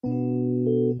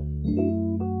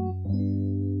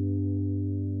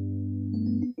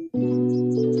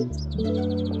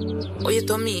Oye,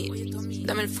 Tommy,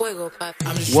 dame el fuego,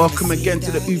 papi. Welcome again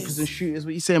to the Oopers and Shooters.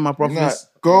 What you saying, my brothers?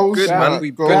 Goals. Good, man.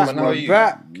 We back,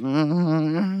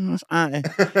 man. How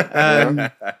are you?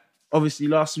 Obviously,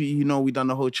 last week, you know, we done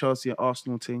the whole Chelsea and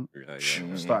Arsenal thing.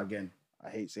 Yeah. Start again. I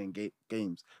hate saying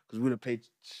games because we would have played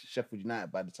Sheffield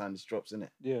United by the time this drops, innit?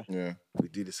 Yeah. We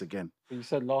do this again. But you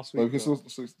said last No, week. because of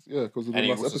the And he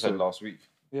last also said episode. last week.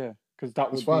 Yeah, because that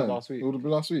It's would be fine. last week. It would have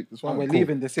been last week. It's fine. And we're Cool.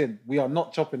 leaving this in. We are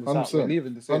not chopping this out. 100%. We're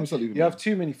leaving this in. 100% leaving You it have in.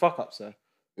 too many fuck ups, sir.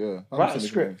 Yeah. Write a 100%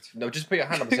 script. No, just put your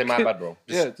hand up and say my bad, bro.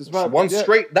 Yeah, just my- one yeah.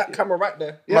 straight. That camera right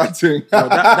there. My thing.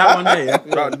 That one there, yeah?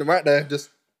 Right there. Just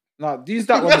No, use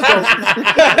that one.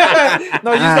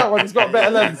 No, use that one. It's got a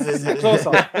better lens. Closer.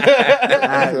 Alright,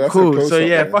 That's cool. a close So up,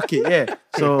 yeah, man. fuck it. Yeah.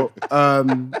 So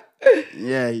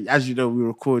yeah, as you know, we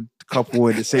record a couple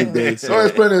in the same day. So Don't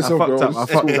explain I yourself,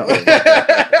 fucked bro.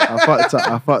 up.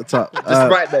 I fucked up.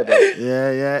 just right there, bro.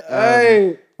 Yeah.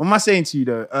 Hey, What am I saying to you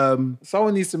though?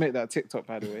 someone needs to make that TikTok,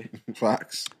 by the way.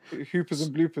 Facts. Hoopers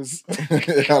and bloopers.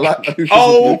 I like that.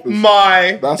 Oh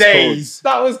my That's days.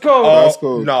 That was cool. That's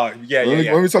cool. No, yeah.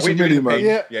 When we touch a million, man.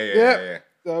 Yeah. Yeah.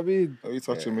 I mean, Are you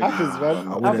touching me? happens,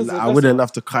 man. I would have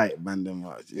loved to kite, man. Them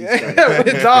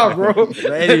Nah, bro. But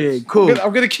anyway, cool.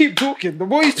 I'm gonna keep talking. The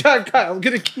more you try and cut, I'm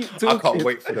gonna keep talking. I can't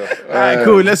wait for the. Alright,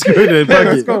 cool. Let's go then. Yeah, Fuck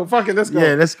let's it. go. Fuck it. Let's go.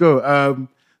 Yeah, let's go.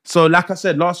 So like I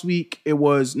said, last week it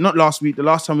was not last week. The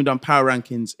last time we done power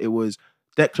rankings, it was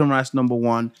Declan Rice number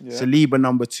 1, Yeah. Saliba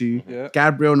number 2, Yeah.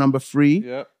 Gabriel number 3,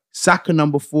 Yeah. Saka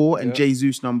number 4, and Yeah.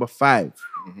 Jesus number 5.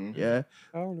 Yeah.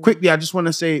 Quickly, I just want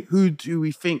to say, who do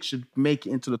we think should make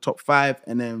it into the top 5,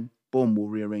 and then boom, we'll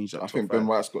rearrange that. I top think 5. Ben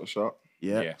White's got a shot.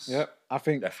 Yeah. Yes. Yeah. I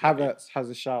think Definitely. Havertz has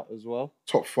a shout as well.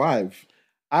 Top 5.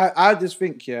 I just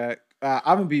think, I'm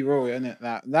gonna be real, innit?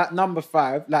 That number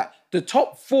 5, like the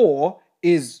top 4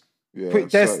 is Yeah.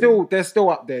 they're still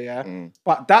up there, yeah.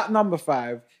 But that number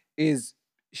 5 is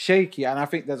shaky, and I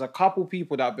think there's a couple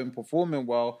people that have been performing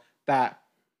well that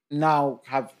now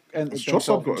have entered Has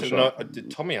Trossard got a into- shot?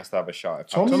 Tommy has to have a shot.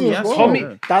 Tommy as as well. well. Tommy,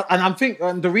 Yeah.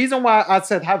 and the reason why I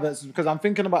said Havertz is because I'm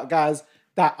thinking about guys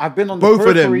that have been on the Both of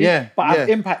them, periphery, yeah, but have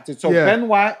yeah. impacted. So Yeah. Ben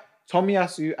White,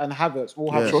 Tomiyasu, and Havertz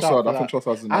all have Yeah. a shout Trossard, for I think that.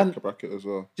 Trossard's in And- that bracket as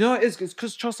well. Do you know what it is? It's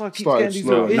because Trossard keeps Started getting these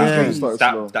slow. little Yeah. injuries. Started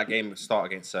slow. That game start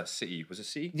against City. Was it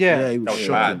City? Yeah, he That was was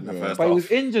bad shocking. in the Yeah. first but he half.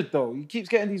 was injured though. He keeps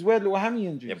getting these weird little hammy Yeah.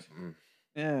 injuries.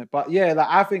 Yeah, but yeah, like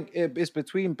I think it's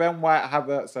between Ben White,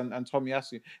 Havertz, and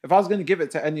Tomiyasu. If I was going to give it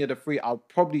to any of the three, I'd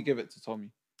probably give it to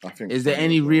Tommy. I think. Is there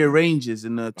any rearranges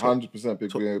in the top? 100%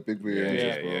 big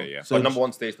rearranges, bro. Yeah. So- But number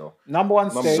 1 stays though. Number 1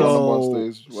 Number stays. one, So- number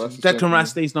 1 stays. Rice is Declan second. Rice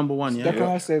stays number 1, yeah? Declan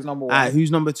Rice stays number 1. Alright, who's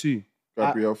number 2?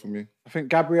 Gabriel for me. I think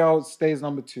Gabriel stays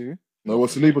number 2. No, well,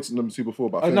 Saliba to number 2 before,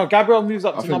 but I think, No, Gabriel moves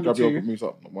up I to think number Gabriel 2. moves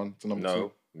up 1 to number 2.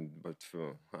 No. But huh?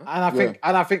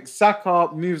 And I think Saka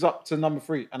moves up to number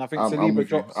 3. And I think I'm Saliba with you.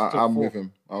 drops to I'm 4. with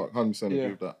him. I 100% agree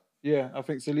with that. Yeah, I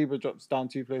think Saliba drops down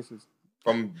 2 places.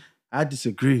 From I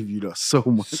disagree with you though so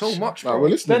much. so much, Nah, bro. we're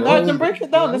listening. Then break it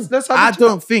down. Let's have I a chat.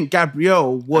 don't think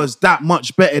Gabriel was that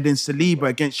much better than Saliba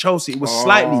against Chelsea. It was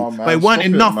slightly, man, but it weren't stop it,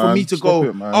 enough for man. me to Stop go,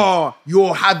 it, man. oh,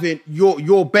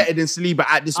 you're better than Saliba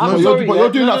at this I'm moment. sorry, But yeah.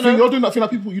 you're doing No, that no, thing. no. You're doing that thing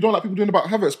that you don't like people doing about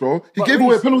Havertz, bro. He But gave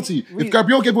away a penalty. we- If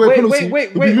Gabriel gave away a penalty,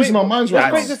 we'd be losing our minds Let's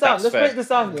right break now. this down. That's Let's fair. break this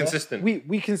down. Yeah? Consistent.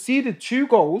 We conceded 2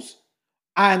 goals,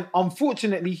 and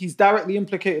unfortunately, he's directly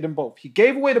implicated in both. He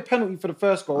gave away the penalty for the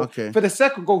first goal. Okay. For the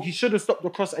second goal, he should have stopped the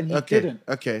cross, and he didn't.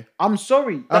 Okay. I'm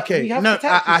sorry. Okay. We have No, to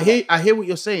tax you I for hear that. I hear what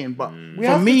you're saying, but We for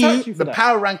have to me, tax you for the that.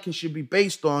 power ranking should be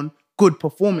based on good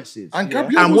performances. And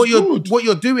Gabriel And was what good.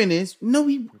 you're doing is what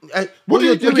What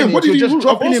you're did he- doing again, is what did you're he just do?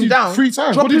 dropping I've him asked down, you 3 times.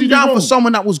 What dropping did he him do down for wrong?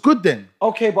 someone that was good. Then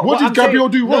Okay, but What did I'm saying- Gabriel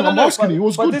do wrong? I'm asking but- you. He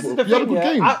was but good, this bro. is the He had a thing, good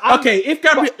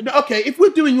yeah. game. if we're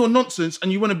doing your nonsense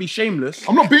and you want to be shameless,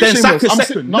 I'm not being then shameless. Saka's I'm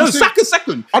second. saying- No, I'm saying- Saka's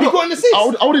second. I He don't- got an assist.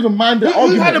 I would even mind that Who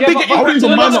argument. had a Yeah, bigger but- impact I would on even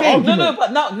the mind last that game? argument.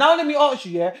 but now let me ask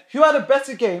you, yeah, who had a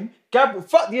better game?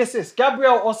 Fuck the assist,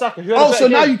 Gabriel or Saka? Who had a Oh, better so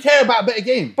now game? you care about a better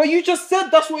game? But you just said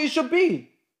that's what it should be.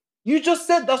 You just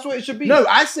said that's what it should be. No,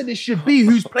 I said it should be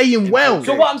who's playing well.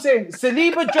 So what I'm saying,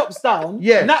 Saliba drops down.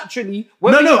 Yeah. Naturally.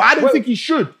 No, I don't think he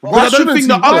should. Because I don't shouldn't think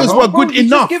the he? others were Bro, good he's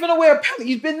enough. just given away a penalty.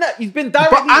 He's been directly.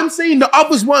 But I'm saying the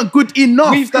others weren't good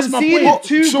enough. We've That's my conceded point.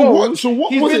 2 So goals.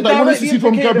 what He's was been it that you wanted to directly see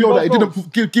from implicated in Gabriel that he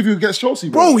both didn't give you against Chelsea,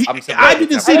 Bro, I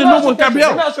didn't see the normal Gabriel.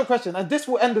 Let me ask you a question, and this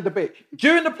will end the debate.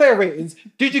 During the player ratings,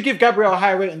 did you give Gabriel a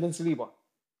higher rating than Saliba?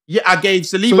 Yeah, I gave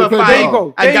So Saliba he played 5 better. There you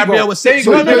go. and Gabriel was 6.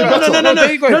 So he No, played better. There you go. no.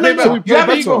 He played better. You haven't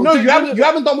There you go. no, you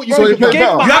haven't done what you So he think. played You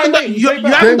better. haven't done you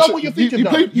haven't done what you're He thinking.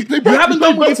 played- he played You haven't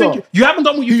better. done what you think. You haven't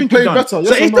done what you He think you've played done. better, So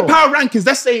yes or if the no? power rankings,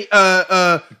 let's say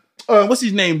what's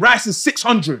his name? Rice is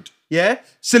 600. Yeah,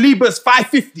 Saliba's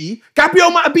 550.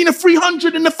 Gabriel might have been a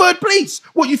 300 in the third place.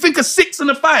 What you think a 6 and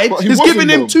a 5 But he is wasn't, giving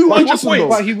him though. 200 But he wasn't, points? though.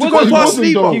 But he to wasn't. go He past wasn't,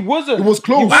 Saliba. though. He wasn't. It was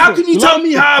close. How can you tell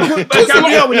me how I put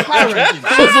Gabriel in the power rankings?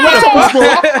 Because the last time we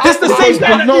spoke, It's the same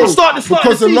guy that didn't start the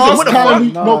because season. the last What the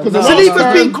time, fuck? no, because the no, last Saliba's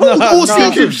time, been cold all you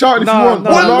season. keep shouting if you No, want. no,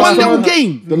 The One last little time-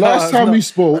 game. The last time we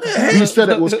spoke, we said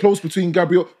it was close between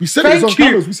Gabriel. We said it was on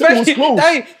cameras. We said it was close.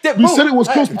 We said it was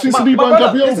close between Saliba and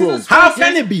Gabriel, bro. How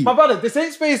can it be? My brother, this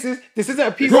ain't Spaces. This isn't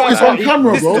a piece. Bro, it's on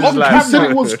camera, This bro. is on We camera. said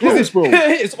it was close, bro.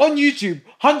 It's on YouTube.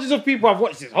 Hundreds of people have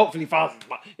watched this. Hopefully thousands.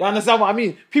 But you understand what I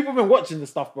mean? People have been watching this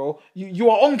stuff, bro. You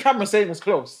are on camera saying it's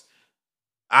close.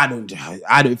 I don't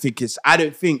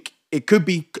think it could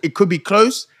be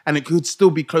close and it could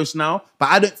still be close now, but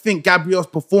I don't think Gabriel's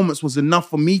performance was enough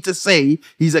for me to say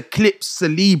he's eclipsed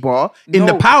Saliba in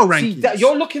the power rankings.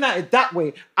 You're looking at it that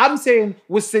way. I'm saying,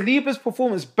 was Saliba's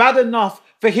performance bad enough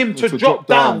for him to drop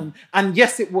down? And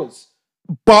yes, it was.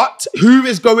 But who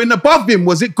is going above him?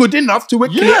 Was it good enough to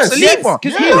eclipse Saliba?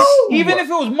 Because even if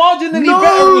it was marginally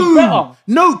better, it was better.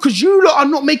 No, because you lot are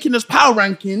not making us power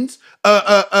rankings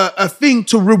a thing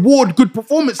to reward good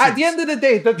performances. At the end of the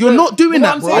day, You're not doing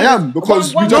that, I'm bro. saying I is- am,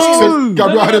 because one- we just No. said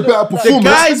Gabriel had a better performance.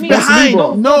 guys than behind-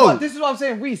 Saliba. No. But this is what I'm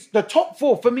saying, Reese. The top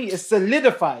four for me is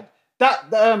solidified. That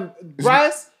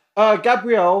Rice,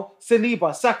 Gabriel,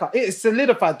 Saliba, Saka. It is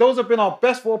solidified. Those have been our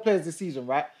best 4 players this season,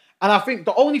 right? And I think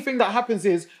the only thing that happens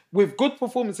is with good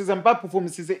performances and bad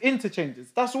performances, it interchanges.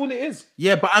 That's all it is.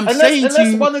 Yeah, but I'm Unless- saying to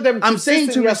unless you, one of them I'm saying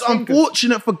to you, consistently it's has fingers.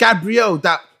 unfortunate for Gabriel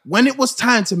that when it was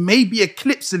time to maybe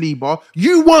eclipse Saliba,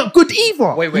 you weren't good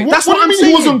either. Wait. That's What what I'm do you mean saying.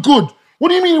 he wasn't good? What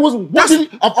do you mean he wasn't? What That's-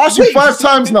 did I've asked you 5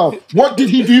 times now. What did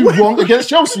he do wrong against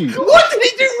Chelsea? What did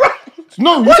he do right?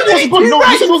 No, you What said did he he wasn't good. do No,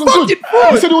 right? you said he wasn't You good. fucking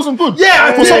fraud. You said he wasn't good. Yeah,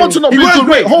 I For did. someone to not He be weren't good.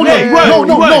 great. Hold Yeah, on. he weren't. No.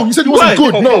 He weren't. You said he He wasn't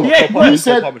weren't. good. No. Yeah, he You weren't.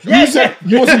 said Yeah.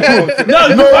 he wasn't good. No,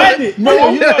 you find it. No,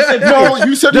 you lot said no, good.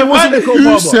 you said he Divide wasn't. the You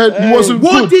Cobaba. said he wasn't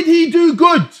What good. did he do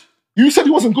good? You said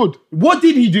he wasn't good. What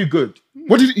did he do good?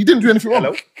 What did he didn't do anything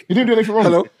wrong? He didn't do anything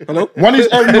wrong. Hello? One is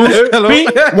aerials.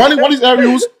 One is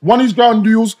aerials. One is ground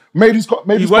duels. Made his He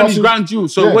passes. won his ground duel.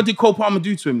 So Yeah. what did Cole Palmer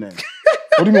do to him then?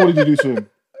 What do you mean? What did he do to him?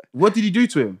 What did he do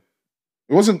to him?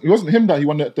 It wasn't him that he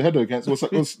won the header against. It was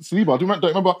Saliba. Do you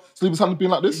remember Saliba's hand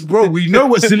being like this? Bro, we know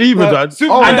what Saliba done.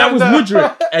 Oh, And that was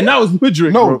Mudryk. And that was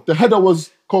Mudryk, No, bro. the header was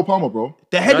Cole Palmer, bro.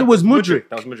 The header was Mudryk.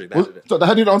 That was Mudryk. So the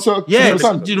header answer. Yeah, Saliba's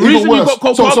hand. the Even reason you worse. got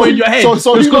Cole So Palmer in your head so was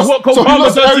he because lost- what Cole so he Palmer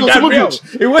lost done to aerial Gabriel.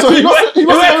 Mudryk. It wasn't So he lost it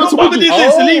wasn't aerial Cole Palmer to did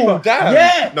Mudryk. to Saliba. Damn.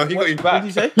 Yeah. No, he got you back. What did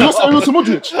you say? He lost aerial to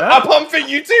Mudryk. I'm pumping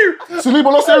you too. Saliba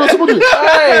lost aerial to Mudryk.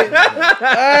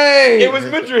 Hey! It was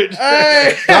Mudryk.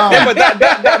 Hey! Yeah, but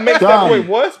that makes that Damn. point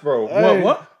worse, bro.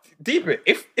 What? Deep it.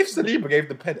 If Saliba gave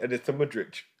the pen and it's to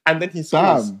Mudryk, and then he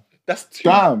scores, Damn. that's 2.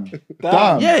 Damn.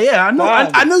 Yeah, I know.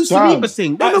 I know Saliba's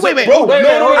thing. No, wait. Bro, Wait,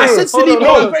 no, I said hold on, Saliba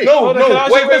hold was on. great. Hold on, can I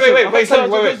ask you a question? Wait, Can I ask you a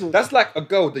wait. question? That's like a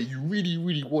girl that you really,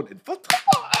 really wanted for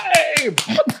time.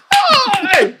 For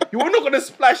time. You were not gonna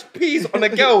splash peas on a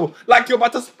girl like you're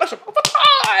about to splash her for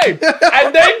time.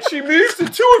 And then she moves to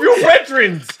 2 of your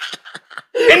brethrens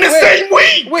in the same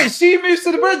week. Wait, she moves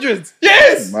to the Brethren.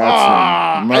 Yes.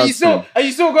 Are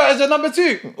you still got as your number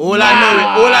 2? All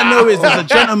I know is there's a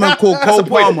gentleman called Cole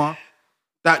Palmer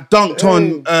that dunked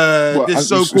on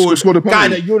this and so-called scored a guy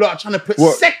penalty? that you lot are trying to put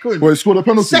What? second. Well, he scored a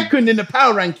penalty. Second in the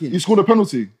power ranking. He scored a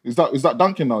penalty. Is that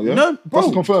dunking now? Yeah. No, bro. Just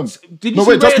to confirm. Did you No, see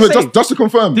wait. Raya say? Just to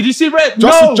confirm. Did you see red?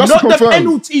 Just No, to not the confirm.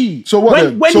 penalty. So what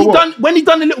then? When So he what?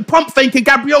 done a little pump fake and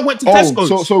Gabriel went to Oh,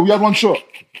 Tesco's. so we had one shot.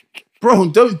 Bro,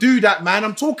 don't do that, man.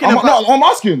 I'm talking about. I'm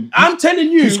asking. I'm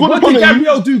telling you, scored a what did penalty.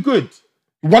 Gabriel do good?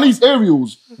 One is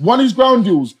aerials, one is ground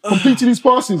deals, completed his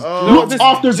passes, looked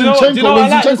after Do you know Zinchenko why I when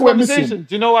like this Zinchenko went missing. conversation?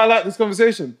 Do you know why I like this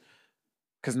conversation?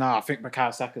 Because now I think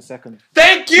Bukayo Saka's second.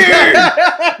 Thank you.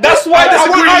 That's why I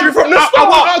disagreed with you from the start. I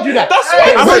won't argue that. That's why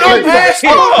I Wait, argue that.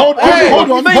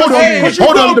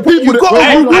 hold on. The people.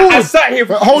 I sat here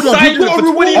for Hold on.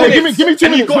 20 Hey, minutes. give me 2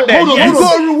 and you minutes. got Wait, there. hold on. Yes. Hold on.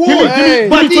 got a reward. Give me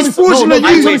But 20 he's fraudulent. Give me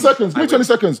I 20 win. seconds. Give me 20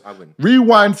 seconds. I win.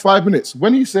 Rewind 5 minutes.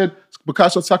 When he said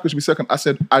Bukayo Saka should be second, I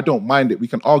said I don't mind it. We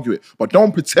can argue it, but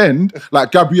don't pretend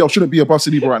like Gabriel shouldn't be above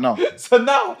Saliba right now. So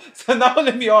now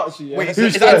let me ask you. Yeah? Wait, is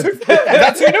that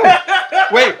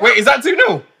 2-0? Wait, is that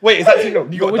 2-0? Wait, is that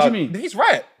 2-0? What do you mean? He's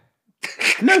right.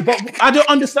 No, but I don't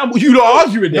understand what you lot are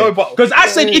arguing there. No, but- because I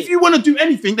said if you want to do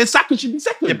anything, then Saka should be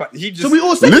second. Yeah, but he just... So we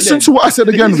all said Listen it to what I said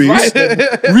again, He's Reese.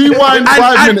 right. Rewind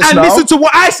 5 minutes and now. listen to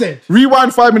what I said.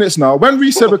 Rewind 5 minutes now. When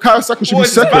Reese said Bukayo Saka should be What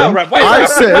is this second, battle rap? Wait, I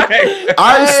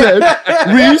wait.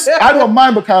 said, Reese, I don't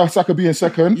mind Bukayo Saka being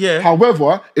second. Yeah.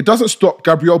 However, it doesn't stop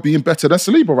Gabriel being better than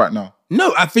Saliba right now.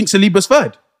 No, I think Saliba's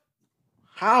third.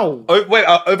 How? Oh, wait,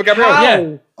 over Gabriel? How?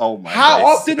 Yeah. Oh my How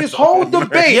days. after this whole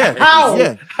debate? Yeah. How?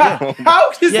 Yeah.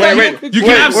 How is that Wait, your wait, You can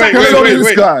have Get Saka. it on to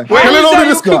this guy. wait. Get How it is on to that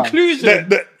this your guy.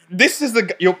 conclusion? This is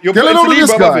the you're Get putting it on to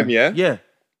this Saliba guy. above him, yeah? Yeah.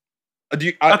 Do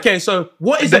you, Okay, so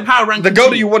what is the power ranking? the goal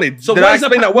to that you wanted? So did what I is the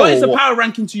explain that what well? is the or what? power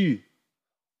ranking to you?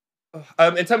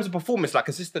 In terms of performance, like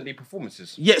consistently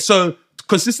performances. Yeah, so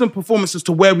consistent performances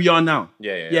to where we are now.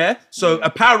 Yeah. So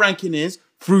a power ranking is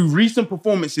through recent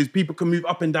performances, people can move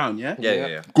up and down. Yeah.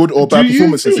 Yeah. Good or Do bad you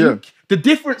performances, yeah. think the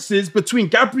differences between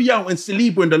Gabriel and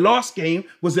Saliba in the last game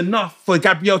was enough for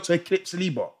Gabriel to eclipse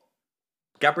Saliba?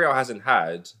 Gabriel hasn't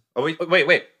had. Oh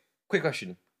wait. Quick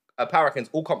question. Power rankings,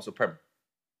 all comps or Prem?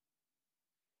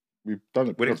 We've done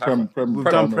it. We didn't Prem, We've Prem,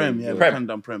 done Prem, yeah. Prem. We've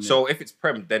done Prem. Yeah. So if it's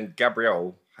Prem, then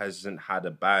Gabriel hasn't had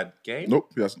a bad game.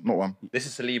 Nope, yes, not one. This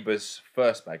is Saliba's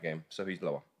first bad game, so he's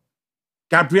lower.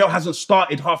 Gabriel hasn't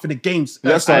started half of the games.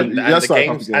 Yes, And yes, the sir,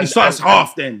 games, He starts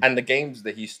half then. And the games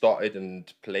that he started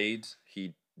and played,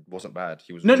 he wasn't bad.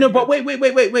 He was No, really but good.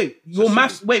 wait. Your So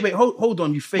maths. Wait. Hold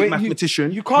on. You fake Wait,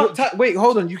 mathematician. You can't wait.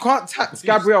 Hold on. You can't tax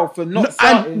Gabriel for not and-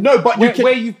 starting. no, but you where, can-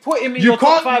 where you put him in You your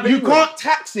top five. can't. You anyway. can't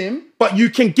tax him, but you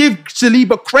can give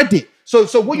Saliba credit. So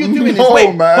what you're doing No, is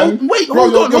wait, man. hold Bro,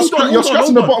 on, you're hold scratching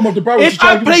on. the bottom of the barrel to If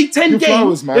try I and play give 10 you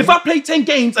flowers, games, man. if I play 10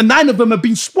 games and 9 of them have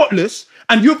been spotless,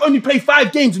 and you've only played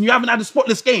 5 games and you haven't had a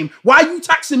spotless game, why are you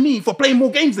taxing me for playing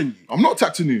more games than you? I'm not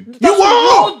taxing you. That's You what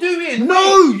are you're doing.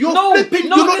 No, Wait, you're no, flipping.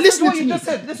 No, You're not this is listening what to you me. just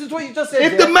said. This is what you just said.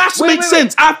 If yeah? the maths Wait, makes wait, wait.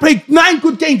 sense, I played 9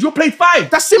 good games. You played 5.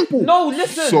 That's simple. No,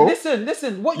 listen, So?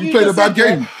 listen. What You you played just a bad said,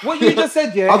 yeah, game. What you just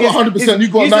said, yeah. I got 100%, you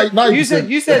got 90%.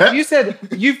 You said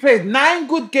you've played 9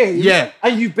 good games. Yeah.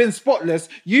 And you've been spotless.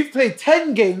 You've played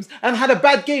 10 games and had a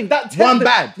bad game. That 10, One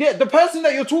bad. Yeah, the person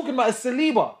that you're talking about is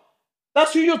Saliba.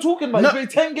 That's who you're talking about. No, You played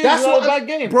 10 games that's and what had a bad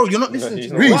game. Bro, you're not listening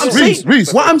to me. Reese, What I'm saying-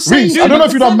 Reese. What I'm saying. I don't know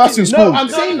if you've done maths in school. No, I'm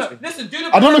saying. Listen, do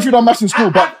the I don't know if you've done maths in school,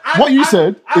 but what you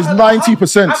said is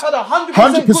 90%. I've had 100%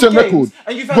 100% good record. games,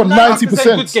 and you've had But 90% good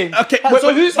 90%. games. Okay, So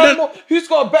wait, who's no, had more? Who's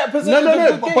got a better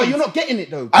percentage of good but games? you're not getting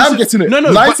it though. I am getting it. No,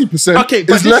 90% okay,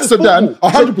 but is this lesser than football.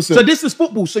 100%. So this is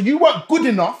football. So you weren't good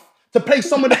enough to play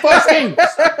some of the first games.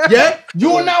 Yeah?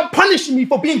 You're now punishing me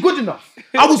for being good enough.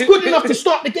 I was good enough to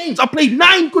start the games. I played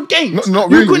 9 good games. Not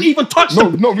You really. couldn't even touch No,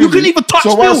 them. not You really. couldn't even touch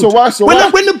So why- field. so why-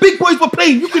 When the big boys were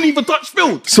playing, you couldn't even touch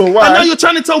field. So why- And now you're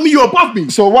trying to tell me you're above me.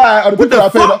 So why are the people the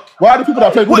that played? fuck? Why are the people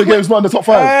that played all the What- games not in the top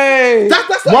 5? Hey,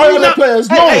 That's Why like are you the now- players?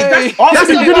 Hey, No. hey, Ask that's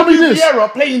me, like riddle me Patrick this.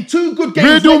 Vieira playing 2 good games.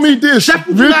 Riddle me this.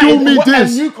 Sheffield Riddle United me and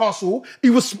this. Newcastle. He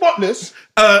was spotless.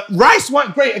 Rice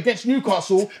weren't great against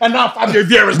Newcastle, and now Fabio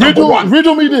Vieira's number 1.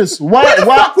 Riddle me this. Where the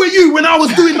fuck were you when I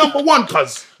was doing number 1,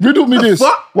 cuz? Riddle me this.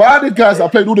 fuck? Why are the guys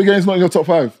that played all the games not in your top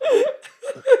 5?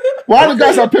 Why are the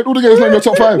guys that played all the games not in your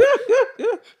top 5?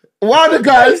 Why are the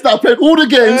guys that played all the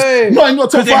games not in your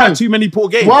top Because they had 5? too many poor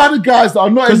games. Why are the guys that are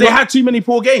not in Because they your... had too many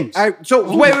poor games. so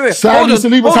wait. Sadly, Hold on,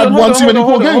 Saliba's hold had on, one hold too on, many hold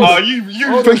poor on, games. hold on. you.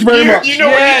 Thank you very much. You know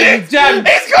what you Yeah, did. jammed.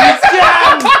 It's good.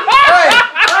 Jammed.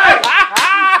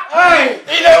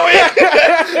 You know what?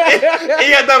 He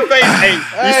had that face. Hey,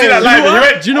 you see that live? And you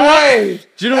went. Do you know what? Hey.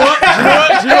 Do you know what?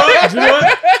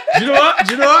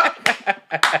 Do you know what?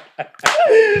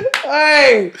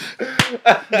 Hey,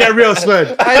 Get real slurred.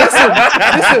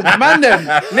 listen, man, them,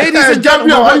 ladies and gentlemen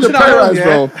Gabriel, I need watching the at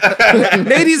home, pay rise,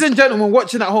 yeah? Ladies and gentlemen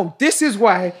watching at home, this is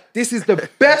why this is the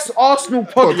best Arsenal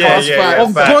podcast yeah,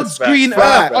 on facts, God's facts, green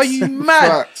facts. earth. Are you mad?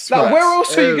 Facts, like, facts. where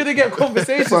else are you gonna get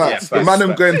conversations? Facts. Yeah, The man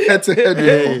them going head to head.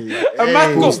 A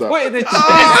man Who's got that? put in the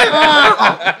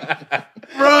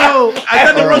Bro, I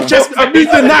got the wrong chest. I'm in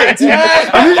the 19.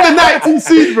 I'm in the 19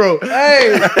 seed, bro.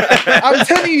 Hey, I'm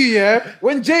telling you, yeah.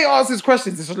 When Jay asks his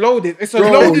questions, it's loaded. It's a Bro,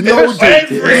 loaded loaded.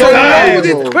 question. Every It's a time,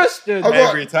 loaded bro. question. I got-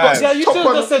 Every time. Yeah, you Top should have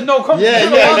one- just said no. Come, Yeah, you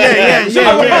should have yeah, answered. yeah, You should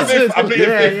have yeah, answered. I plead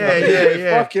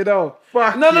Yeah. Fuck it all.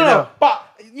 Fuck No. you know. But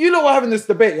you know what? Having this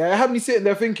debate, yeah, it had me sitting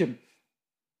there thinking,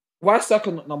 why is Saka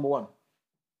not number 1?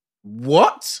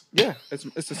 What? Yeah,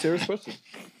 it's a serious question.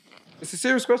 It's a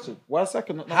serious question. Why is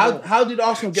Saka not number 1? How did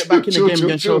Arsenal get back in the game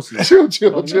against Chelsea? Chill.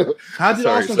 How did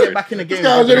Arsenal sorry. get back in the game?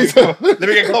 Guys, ready to- Let me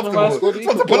get comfortable. It's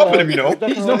not to pull up on him, you know. He's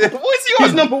What is he on?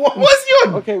 He's number 1. What's he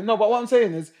on? Okay, no, but what I'm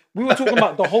saying is, we were talking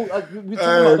about the whole. We were talking about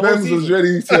the whole Benz was season.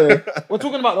 ready to... We're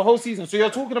talking about the whole season. So you're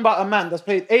talking about a man that's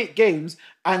played 8 games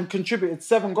and contributed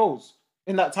 7 goals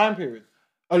in that time period.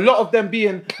 A lot of them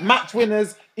being match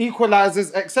winners,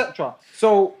 equalizers, etc.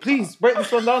 So please break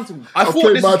this one down to me. I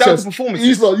thought this was down to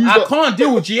performances. I can't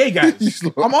deal with GA guys.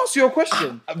 I'm asking you a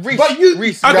question. Reece, But you,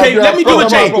 Reece, okay, Gabriel, let me do a come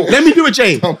J. on, Let me do a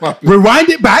J. Rewind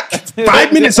it back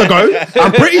 5 minutes ago.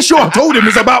 I'm pretty sure I told him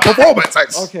it's about performance.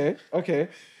 Okay.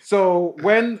 So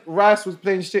when Rice was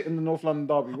playing shit in the North London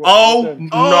derby, what Oh, was he doing?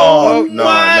 no, no,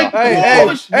 my no.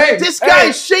 gosh. This guy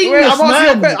is shameless,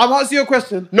 I'm asking you a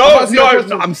question. No, I'm asking you a no, question.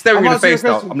 no, I'm staring you in the asking you a face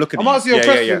now. question. I'm looking at I'm you. asking you a Yeah,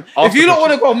 yeah, question. yeah. Ask If you the don't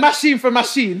want question. to go machine for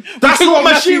machine, That's we could not go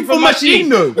machine for machine,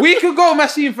 though. We could go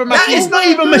machine for machine. It's not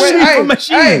even machine for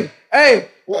machine. Hey.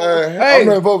 I'm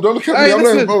not involved. Don't look at me. I'm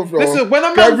not involved, bro. Listen, when a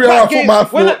man Gabriel, I game,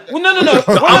 thought my fault. no.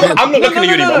 I'm not looking at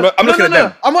you anymore. I'm looking at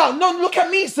them. No, look at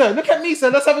me, sir. Look at me, sir.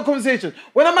 Let's have a conversation.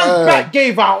 When a man's back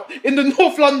gave out in the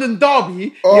North London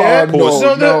derby,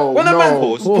 when a man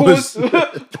pause.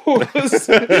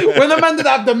 When a man didn't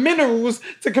have the minerals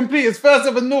to complete his first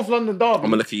ever North London derby, I'm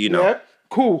gonna look at you now. Yeah?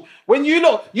 Cool. When you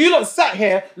lot sat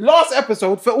here last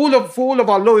episode for all of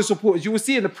our loyal supporters, you will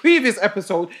see in the previous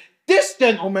episode this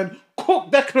gentleman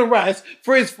cooked Declan Rice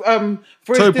for his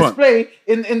display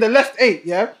in the left 8.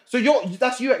 Yeah. So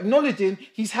that's you acknowledging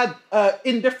he's had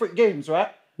indifferent games, right?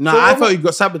 Nah, So I thought you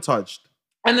got sabotaged.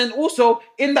 And then also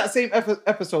in that same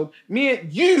episode, me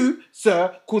and you,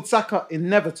 sir, called Saka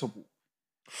inevitable.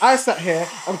 I sat here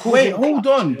and called Wait, him. hold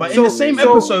on. But in So- the same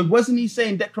so- episode, wasn't he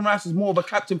saying Declan Rice is more of a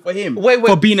captain for him? Wait.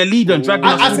 For being a leader and dragging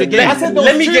us I through the said- game? I said there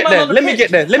Let was me two get men there. on the Let me pitch.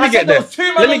 get there. Let me I get said there there. was two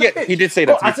men Let on me the get. pitch. He did say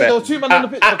that. To I be said there fair. were two men on the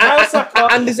pitch. Bukayo Saka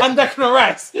and Declan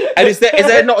Rice. And is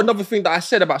there not another thing that I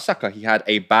said about Saka? He had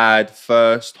a bad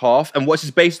first half, and what's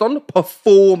this based on?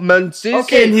 Performances.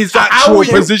 Okay, in his So actual how are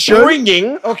you position.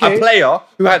 bringing Okay. a player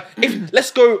who had.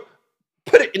 Let's go.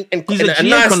 Put it in He's a a GA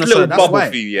nice connoisseur, little that's bubble why.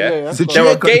 for you, Yeah, yeah? that's He's a fine. There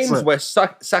GA are games connoisseur. where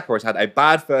Saka has had a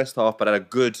bad first half, but had a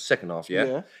good second half,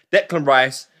 yeah? Declan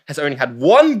Rice has only had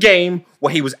one game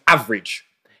where he was average.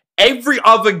 Every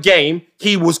other game,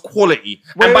 he was quality.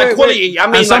 And by wait, quality, I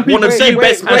mean And some like one people of say, the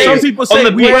best and players some people say on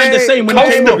the we pitch. weren't the same when he came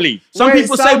up. Comfortably. Some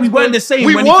people say we weren't the same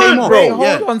We when he weren't, came up. bro.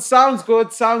 Hold on, sounds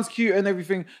good, sounds cute and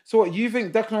everything. So what, you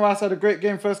think Declan Rice had a great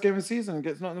game first game of the season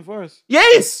against Nottingham Forest?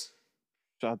 Yes.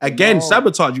 Again,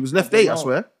 sabotage. He was left 8, I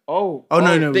swear. Oh,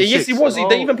 No. Yes, he was. Oh.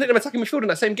 They even played him attacking midfield in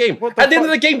that same game. What the At the end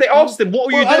fuck? of the game, they asked him, "What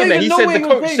were you Well, I doing don't there?" even He know said, where "The he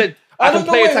was coach playing. said I I don't can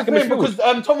know play where he was attacking playing midfield."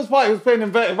 because Thomas Partey was playing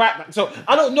inverted right back. So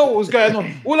I don't know what was going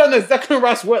on. All I know is Declan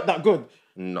Rice weren't that good.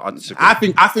 No, I disagree. I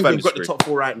think Firmly we've got the disagree. top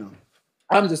 4 right now.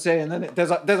 I'm just saying, there's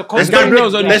a There's conversation.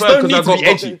 Gabriel's only there's third no 'cause need I to got be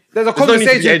edgy. There's a There's no need to be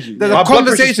conversation. edgy. There's a My blood pressure's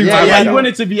conversation. too to high be Yeah, right had. he now.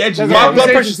 wanted to be edgy. There's a Yeah, My blood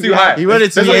conversation pressure's to too be high. had. He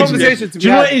wanted to There's be a edgy. conversation to Do you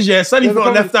be know what had. it is, yeah? Sonny There's a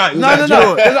felt left out. He was like, No. "Do you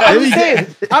know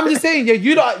what? I'm just saying, yeah,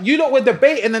 you lot were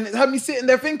debating and it had me sitting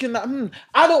there thinking that,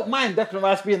 I don't mind Declan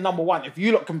Rice being number one if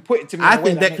you lot can put it to me. I in a way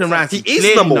think that Declan makes Rice sense. He is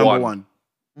clearly number number one. one.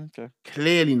 Okay.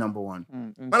 Clearly number one.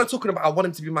 Man, I'm talking about I want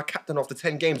him to be my captain after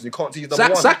 10 games and you can't see he's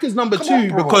number one. Saka's number Come 2 on,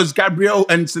 bro. because Gabriel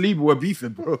and Saliba were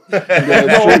beefing, bro.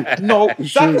 No,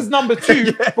 Saka's number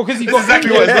 2 because he got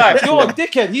exactly injured. what it's like. You're a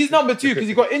dickhead. He's number 2 because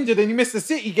he got injured and he missed the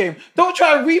City game. Don't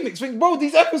try and remix things, bro.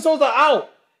 These episodes are out.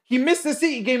 He missed the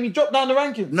City game. He dropped down the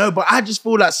rankings. No, but I just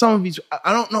feel like some of these,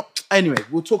 I don't know. Anyway,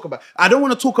 we'll talk about, I don't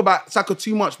want to talk about Saka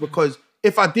too much because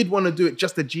if I did want to do it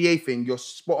just the GA thing, you're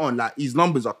spot on. Like, his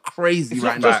numbers are crazy It's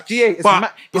right not now. just GA, it's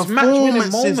But it's match-winning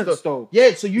performances, moments, though.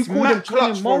 Yeah, so you It's called him match-winning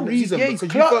clutch for a moments. reason Yeah, he's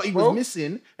because you clutch, thought he was bro.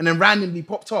 missing and then randomly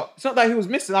popped up. It's not that he was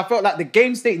missing. I felt like the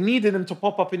game state needed him to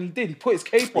pop up, and he did. He put his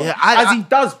cape on, Yeah, as he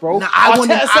does, bro. Nah, I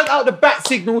want him- Arteta sent out the bat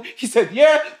signal. He said,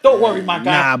 "Yeah, don't worry, my guy.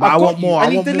 Nah, but I got want you." more.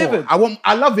 and I want he delivered. more.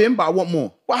 I love him, but I want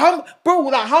more. But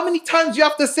how many times do you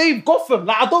have to save Gotham?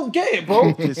 Like, I don't get it,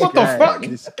 bro. This What guy, the fuck?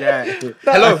 This guy.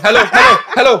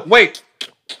 Hello. Wait.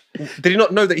 Did he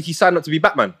not know that he signed up to be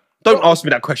Batman? Don't ask me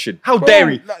that question. How dare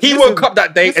he? like, He listen, woke up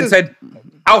that day and listen. said,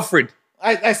 Alfred.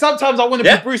 I sometimes I want to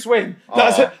Yeah? be Bruce Wayne.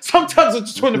 Like, sometimes I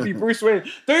just want to be Bruce Wayne.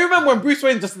 Do you remember when Bruce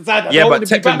Wayne just decided that Yeah, I but want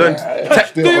to be Techland Batman?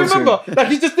 don't. Do you remember? Like,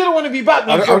 he just didn't want to be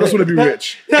Batman. I just want to be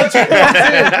rich. That's what I'm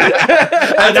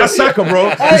saying. And that's Saka, bro.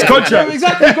 His Hey, contract.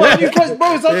 Exactly. He got a new contract.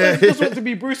 Bro, sometimes he just wants to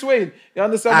be Bruce Wayne. You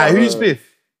understand? Ah, what I who's mean?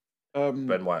 fifth?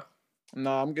 Ben White. No,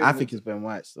 I'm giving I it. think it's Ben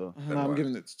White still. No, I'm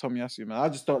giving it to Tomiyasu, man. I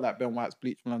just don't like Ben White's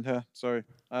bleach blonde hair. Sorry,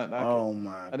 I don't like it. Oh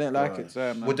my. I didn't like God. it,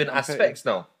 sir, man. We're doing I'm aspects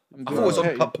now. petty. I thought it was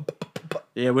I'm on. petty.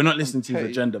 Yeah, we're not listening to his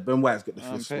petty. agenda. Ben White's got the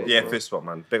I'm fifth petty. spot. Yeah, bro. fifth spot,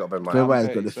 man. Big up Ben White. Ben White's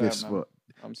petty, got the sir, fifth man. spot.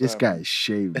 I'm This sorry, guy man. is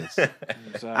shameless. I'm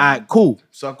sorry, All right, cool.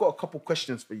 So I've got a couple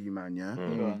questions for you, man. Yeah.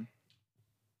 man. Go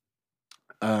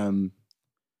on.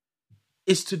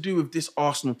 It's to do with this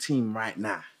Arsenal team right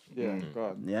now. Yeah, go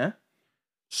on. Yeah.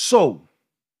 So,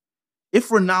 if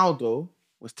Ronaldo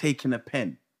was taking a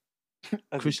pen,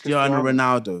 As Cristiano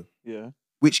Ronaldo, Yeah,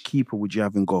 which keeper would you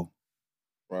have in goal?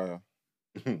 Right.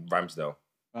 Ramsdale.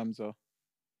 Ramsdale.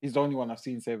 He's the only one I've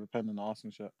seen save a pen in the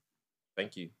Arsenal shirt.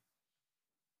 Thank you.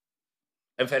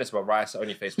 In fairness about Rice, I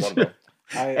only faced one though.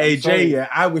 Hey, I'm sorry. Jay, yeah,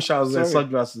 I wish I was wearing Sorry.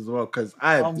 sunglasses as well because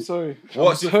I'm sorry.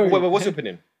 What's I'm your sorry. what's your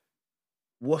opinion?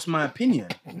 What's my opinion?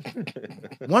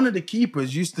 One of the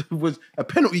keepers was a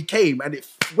penalty came and it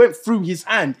went through his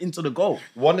hand into the goal.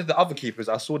 One of the other keepers,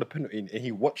 I saw the penalty and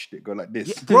he watched it go like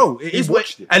this. Bro, it He is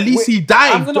watched it. At least he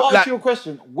dived. I'm going to ask like- you a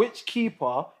question. Which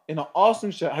keeper in an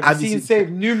Arsenal shirt have Have you you seen seen-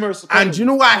 save numerous And penalties? you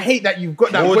know why I hate that you've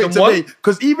got that More point than one? today?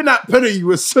 Because even that penalty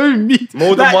was so neat.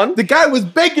 More than one? The guy was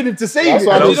begging him to save That's it.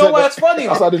 why I Do you don't know say why that. it's funnier?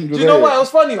 That's why I didn't Do you know relate. why it was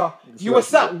funnier? You were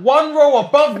sat one row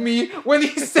above me when he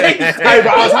saved. Hey, but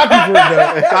I was happy for him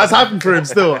though. I was happy for him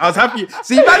still. I was happy.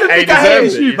 See, man, didn't think I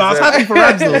hated you, but I was happy for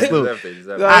Ramsdale still.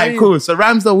 Yeah. Alright, cool. So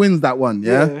Ramsdale wins that one,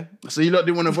 yeah? Yeah. So you lot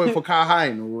didn't want to vote for Kyle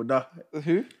Hine or the...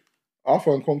 Who?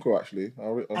 Arthur and Conco, actually.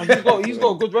 He's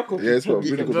got a good record. Yeah, he's got a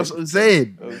really good That's what record. I'm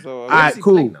saying. So, Alright,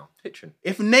 cool. Pitching.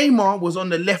 If Neymar was on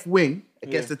the left wing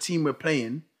against the team we're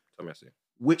playing,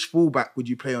 which fullback would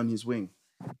you play on his wing?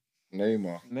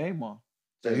 Neymar.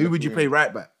 So who would you play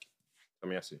right back?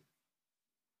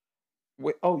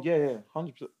 Wait, oh yeah,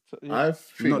 100%. Yeah. I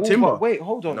think Not Timber. Wait,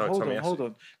 hold on. Tomiyasu. Hold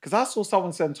on. Because I saw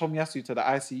someone send Tomiyasu to the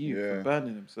ICU for Yeah. burning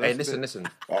him. So Hey, that's a bit- listen.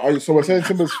 So we're saying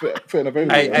Timber's fit and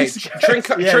available. Hey, right?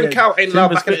 Trincao ain't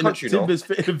allowed back in the country, though. Timbers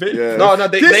fit in the Yeah. No,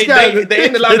 they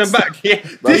ain't allowed him back. Yeah.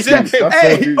 This guy,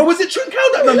 hey, oh, was it Trincao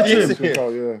that done it to him?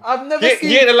 Trincao, yeah. I've never He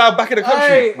seen. ain't allowed back in the country.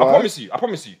 Hey. I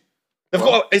promise you. They've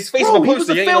got his face Bro, on he the was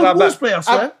poster. a He ain't failed allowed Wolves back. player, I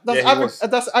swear.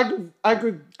 That's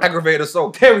Aggravated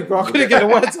assault. There we go. I couldn't get the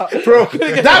words out. Bro,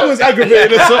 that was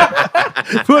aggravated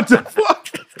assault. What the fuck?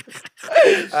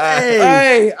 Hey.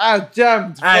 Hey, I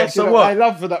jammed. Alright, Fucking so hell, what? I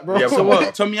love for that, bro. Yeah, So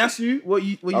what? Tomiyasu? What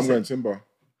you I'm saying? going Timber.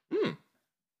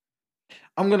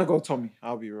 I'm gonna go Tommy.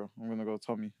 I'll be real. I'm gonna go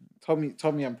Tommy.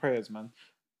 Tommy and prayers, man.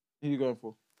 Who you going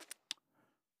for?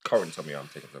 Current Tommy, I'm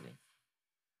taking Tommy.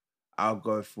 I'll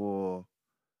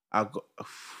go.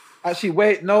 Actually,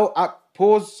 wait, no.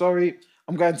 Pause. Sorry,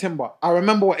 I'm going Timber. I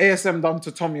remember what ASM done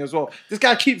to Tommy as well. This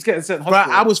guy keeps getting sent. Bro,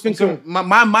 Hospital. I was thinking, my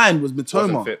mind was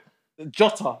Wasn't Matoma. fit.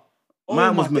 Jota.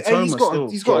 Mine was my- Matoma He's got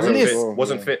still. a Wasn't list. fit.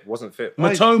 Wasn't fit. Wasn't fit.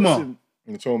 Like, Matoma. listen,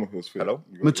 Matoma was fit. Hello?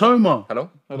 Matoma. Hello?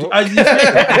 hello?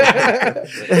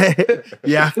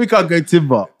 Yeah, I think I'll go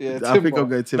Timber. Yeah, I think Timber. I'll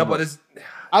go Timber. No, but there's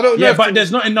I don't know. yeah, if but to-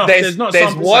 there's not enough. there's not there's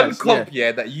sample one size, comp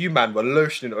that you man were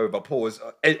lotioning over pause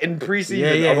in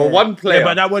pre-season yeah, over one player Yeah,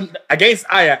 but that one. against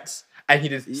Ajax, and he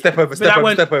did step over, step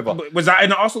over. But was that in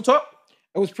the Arsenal top?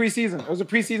 It was pre-season. It was a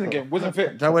pre-season game. Wasn't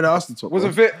fit. That where the Arsenal top?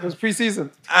 Wasn't fit. It was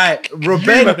pre-season. Alright,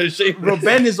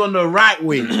 Robben is on the right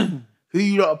wing. Who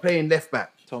you lot are playing left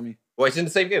back? Tommy. Well, it's in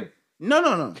the same game.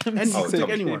 No. Any, Oh, take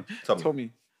Tommy. anyone.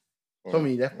 Tommy.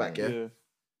 Tommy left back, yeah.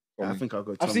 Yeah. I think I'll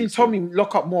go. I've Tommy seen still. Tommy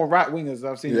lock up more right wingers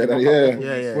than I've seen. Yeah, him lock up yeah. left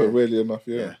wingers. Yeah. Weirdly enough,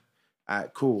 yeah.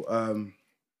 Alright, cool. I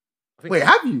think Wait,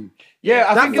 have you? Yeah,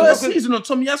 I That think first because- season of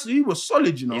Tomiyasu, he was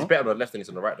solid, you know. he's better on the left than he's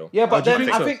on the right, though. Yeah, but do you then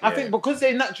think I so? think I think because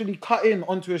they naturally cut in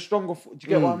onto a stronger foot. Do you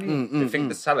get what I mean? I think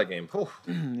the Salah game.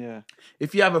 Yeah.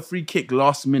 If you have a free kick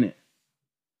last minute,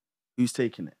 who's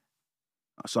taking it?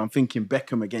 So I'm thinking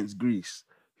Beckham against Greece.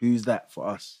 Who's that for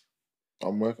us?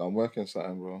 I'm working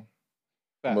something, bro.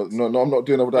 Facts. No, I'm not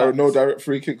doing no direct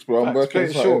free kicks, bro. I'm Facts. working Play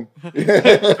it something.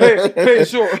 Play it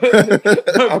short.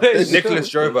 Play it Nicholas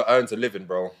short. Drover earns a living,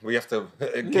 bro. We have to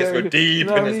get Yeah, deep you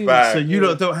know in what I his mean? bag. So you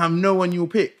lot don't have no one you'll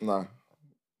pick. Nah.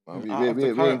 We Out of ain't the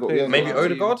got current players, Maybe Yeah.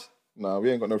 Odegaard? Nah,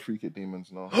 we ain't got no free kick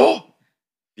demons, no.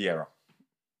 Vieira.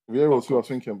 Vieira was who I was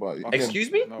thinking about. Again,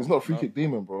 Excuse me? No, He's not a free no. kick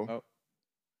demon, bro. No.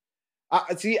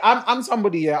 See, I'm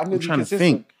somebody. Yeah, I'm gonna be trying to consistent.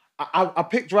 think. I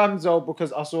picked Ramsdale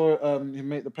because I saw him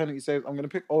make the penalty saves. I'm gonna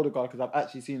pick Odegaard because I've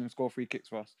actually seen him score free kicks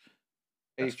for us.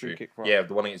 That's Free true. kick for us. Yeah,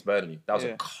 the one against Burnley. That was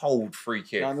Yeah. a cold free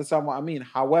kick. You understand what I mean?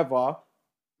 However,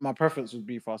 my preference would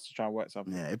be for us to try and work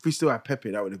something. Yeah, if we still had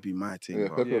Pepe, that would have been my team. Yeah,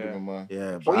 bro. Pepe would Yeah. have been mine.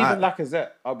 Yeah, Or but even Lacazette,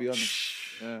 I'll be honest.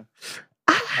 Yeah.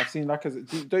 I've seen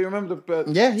Lacazette. Don't you remember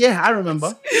the... yeah, I remember.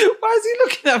 Why is he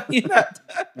looking at me like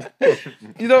that?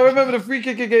 You don't remember the free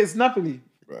kick against Napoli?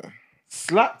 Bruh.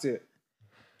 Slapped it.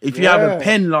 If you have Yeah. a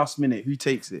pen last minute, who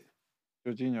takes it?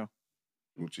 Jorginho.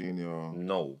 Jorginho.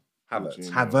 No. Havertz.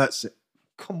 Jorginho. Havertz it.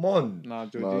 Come on. Nah,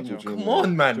 Jorginho. Jorginho. Come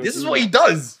on, man. This is Jorginho. what he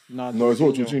does. Nah, No, it's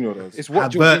what Jorginho does. It's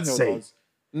what Havertz Jorginho say. does.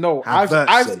 No, Havertz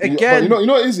I've say. But again. you know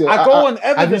what it is? Yeah? I go on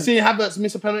Have you evidence. seen Havertz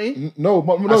miss a penalty? No,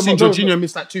 I've seen Jorginho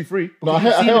miss like 2-3. No, I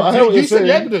hear what you're You said the saying.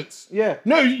 evidence. Yeah.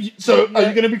 No, so are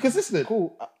you going to be consistent?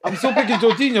 Cool. I'm still picking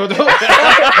Jorginho though.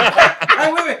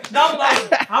 Hey, wait. Now,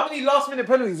 like, how many last-minute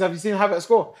penalties have you seen Havertz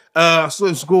score? I saw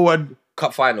him score one.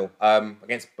 Cup final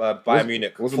against Bayern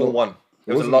Munich. wasn't 4-1. It was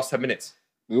the wasn't- last 10 minutes.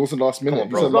 It wasn't last minute. Come on,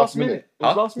 You bro. said It was last minute. It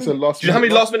was Huh? last You said minute. last Do you know how many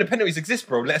minute. last minute penalties exist,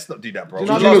 bro? Let's not do that, bro. Do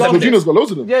you know how many Jorginho's got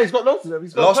loads of them. Yeah, he's got loads of them.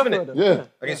 He's got Last a couple minute? of them. Yeah.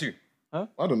 Against who?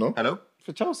 I don't know. Hello?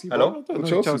 For Chelsea, Hello? bro. I don't know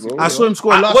For who Chelsea, bro. I saw him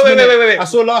score last wait, minute. wait. I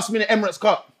saw last minute Emirates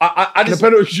Cup. I The just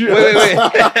penalty shootout. wait.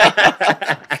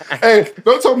 Hey,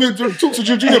 don't tell me to talk to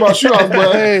Jorginho about shootouts,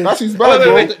 bro. That's his bad,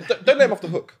 bro. Don't let him off the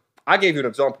hook. I gave you an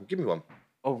example. Give me one.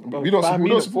 Oh, bro, We don't- Bayern we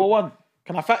Munich don't- 4-1.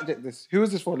 Can I fact check this? Who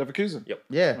is this for? Leverkusen? Yep.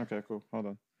 Yeah. Okay, cool. Hold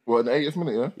on. What, in the 80th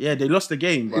minute, yeah? Yeah, they lost the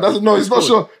game. He doesn't know. He's not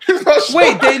sure. He's not sure.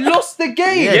 Wait, they lost the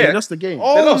game. Yeah, Yeah. they lost the game.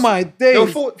 Oh lost. my They were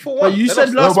days. 4-1. But you They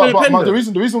said lost. last No, minute but penalty.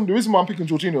 the reason why I'm picking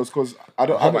Jorginho is because I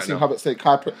haven't right seen now. Havertz take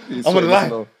high. I'm gonna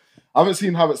lie. I haven't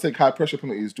seen Havertz take high pressure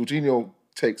penalties. Jorginho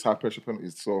takes high pressure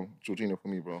penalties, so Jorginho for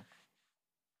me, bro.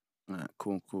 Alright,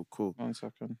 cool. 1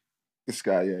 second. This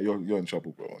guy, yeah, you're in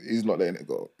trouble, bro. He's not letting it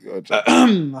go. You're in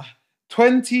trouble.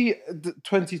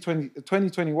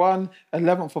 2021,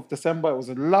 11th of December. It was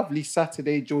a lovely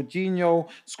Saturday. Jorginho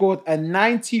scored a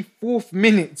 94th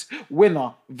minute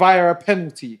winner via a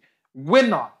penalty.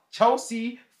 Winner.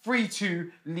 Chelsea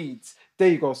 3-2 leads. There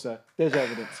you go, sir. There's your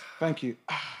evidence. Thank you.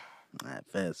 Alright,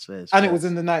 fair. And it was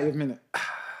in the 90th minute.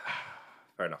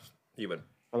 Fair enough. You win.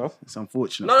 Hello? It's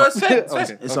unfortunate. No, it's fair. It's fair.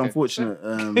 Okay. It's unfortunate.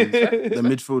 The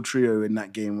midfield trio in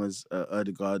that game was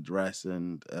Odegaard, Rice,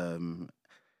 and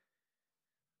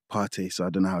Partey. So I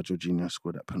don't know how Jorginho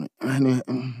scored that penalty. Anyway,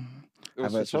 It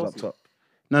was Havertz for was up Chelsea. top.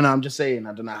 No, I'm just saying.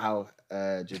 I don't know how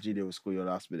Jorginho will score your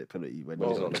last minute penalty when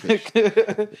he's on the pitch.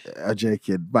 I'm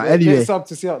joking. But anyway, Get sub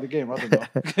to see out the game. I don't know.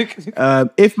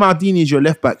 if Maldini is your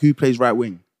left back, who plays right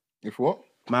wing? If what?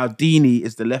 Maldini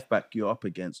is the left back you're up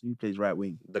against. Who plays right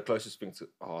wing? The closest thing to...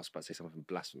 Oh, I was about to say something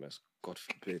blasphemous. God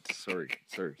forbid. Sorry.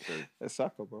 It's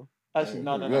Saka, bro. Actually,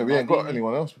 no. Yeah, we ain't got Maldini.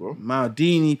 anyone else, bro.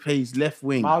 Maldini plays left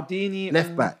wing. Maldini.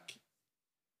 Left back.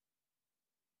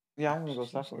 Yeah, I'm going to go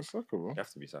Saka. It's Saka, bro. You have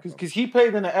to be Saka. Because he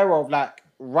played in an era of like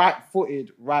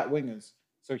right-footed right wingers.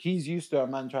 So he's used to a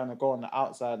man trying to go on the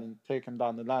outside and take him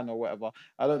down the line or whatever.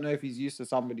 I don't know if he's used to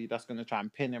somebody that's going to try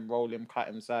and pin him, roll him, cut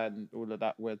him side and all of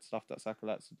that weird stuff that Saka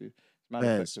likes to do. It's man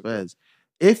effective, bro. Spurs.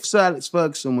 If Sir Alex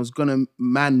Ferguson was gonna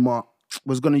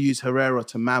use Herrera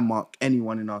to man mark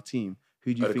anyone in our team,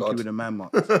 who do you think he Odegaard. would have man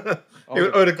marked? He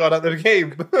would Odegaard at the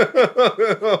game.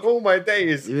 All my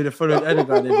days. He would have followed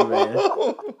Odegaard everywhere.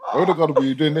 Yeah? Odegaard will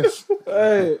be doing this.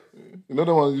 Hey, You know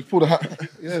the one you pull the hat.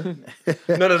 Yeah.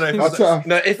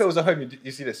 No. If it was a home,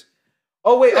 you see this.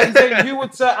 oh wait, I'm saying who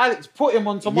would Sir Alex put him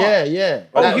on tomorrow? Yeah.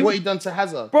 Oh, Like he- what he done to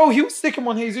Hazard. Bro, he would stick him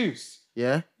on Jesus.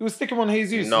 Yeah. He would stick him on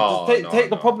Jesus. No, Just take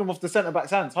the no. problem off the centre-back's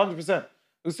hands, 100%.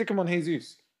 He would stick him on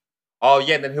Jesus. Oh,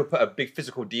 yeah, then he'll put a big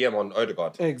physical DM on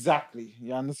Odegaard. Exactly.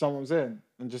 You understand what I'm saying?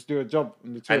 And just do a job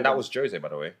on the two. And of that them. was Jose, by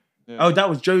the way. Oh, that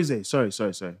was Jose. Sorry.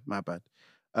 My bad.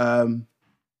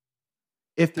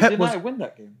 If Did Pep was United win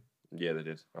that game? Yeah, they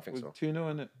did. I It think was so.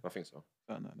 2-0 in it. I think so.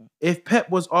 Something like that. if Pep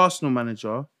was Arsenal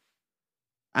manager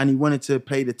and he wanted to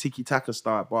play the tiki taka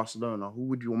style at Barcelona, who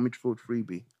would your midfield three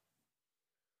be?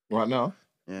 Right now?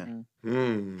 Yeah.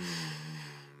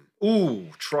 Ooh,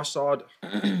 Trossard.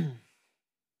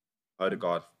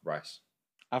 Odegaard, Rice.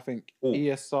 I think Ooh.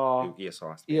 ESR,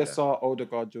 ESR. has to be there. ESR,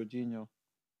 Odegaard, Jorginho.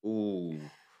 Ooh.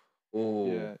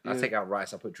 Yeah, I yeah. take out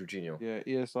Rice. I put Jorginho. Yeah,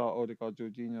 ESR, Odegaard,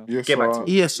 Jorginho. Yes, Get back to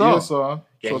me. ESR. ESR.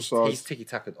 Yeah, Trossard. he's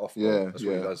tiki-taka off. Bro. Yeah, That's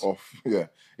what he does. off. Yeah.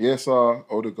 ESR,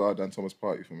 Odegaard, and Thomas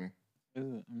Partey for me.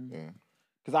 Is it? Yeah.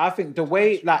 Because I think the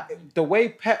way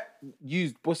Pep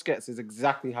used Busquets is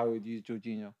exactly how he would use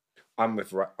Jorginho. I'm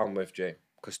with Jay.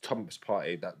 Because Thomas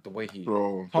Partey, the way he...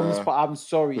 Bro. Thomas, I'm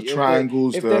sorry. the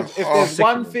triangles, If the- there's, if oh, there's sick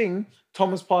one of them. thing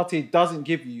Thomas Partey doesn't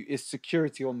give you is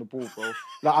security on the ball, bro.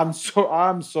 Like I'm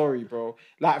sorry, bro.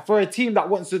 Like for a team that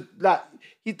wants to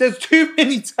there's too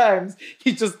many times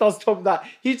he just does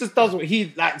he just does what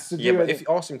he likes to do. Yeah, but and if you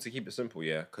ask him to keep it simple,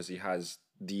 yeah, because he has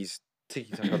these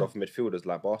tiki-taka off midfielders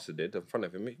like Barca did in front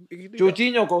of him. He can do that.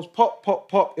 Jorginho goes pop, pop,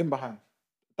 pop in behind.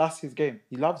 That's his game.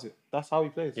 He loves it. That's how he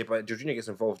plays. Yeah, but Jorginho gets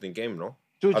involved in game, no?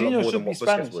 A lot Jorginho more should than be what Busquets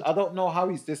Spanish. would. I don't know how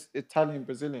he's this Italian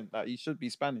Brazilian. Like he should be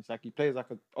Spanish. Like he plays like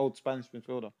an old Spanish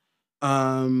midfielder.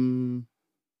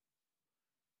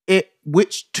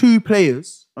 Which two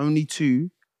players, only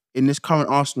two, in this current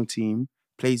Arsenal team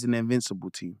plays in the Invincible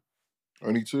team?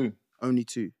 Only two. Only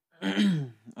two.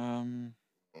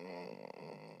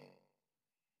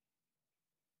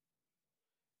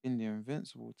 In the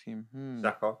Invincible team.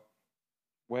 Saka.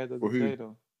 Where does For it who? play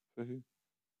though? For who?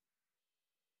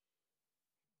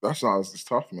 That sounds it's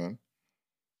tough, man.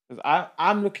 Because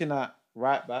I'm looking at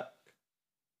right back.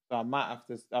 So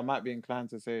I might be inclined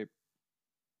to say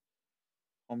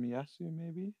Tomiyasu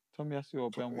maybe? Tomiyasu or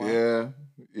Ben White?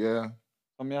 Yeah.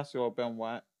 Tomiyasu or Ben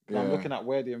White. 'Cause I'm Yeah. looking at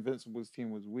where the Invincibles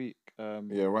team was weak.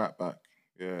 Yeah, right back.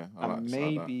 Yeah. I like And this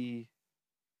like that.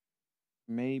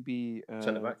 maybe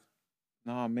Centre back.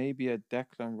 no, maybe a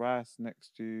Declan Rice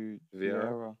next to Vieira.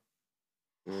 Vieira.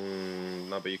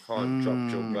 No, but you can't drop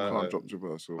Gilberto. Can't drop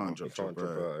Gilberto Silva. Can't You drop can't drop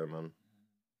Gilberto. Gilberto, man.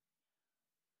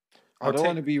 I don't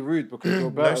want to be rude because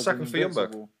Gilberto's Saka for Ljungberg.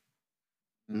 invincible.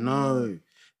 No,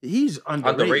 he's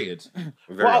underrated. Underrated.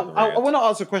 Very Well, I underrated. want to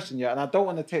ask a question, yeah, and I don't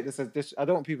want to take this as I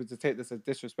don't want people to take this as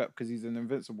disrespect because he's an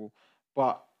invincible.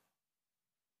 But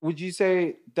would you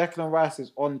say Declan Rice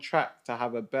is on track to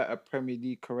have a better Premier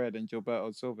League career than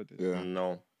Gilberto Silva did? Yeah.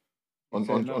 No.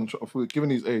 Given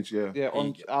his age, yeah. Yeah,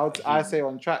 I say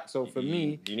on track. So for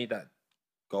me, you need that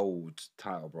gold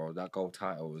title, bro. That gold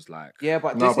title was like. yeah,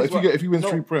 but No, this but is what- if you win no,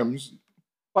 3 Prems,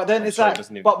 But then I'm it's sorry, like,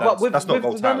 doesn't even- but that's- with, that's not with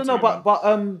gold no, title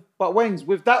to me, but Waynes,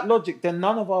 with that logic, then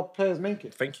none of our players make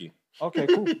it. Thank you. Okay,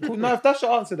 cool. Cool. No, if that's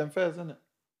your answer, then fair, isn't it?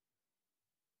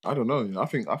 I don't know. I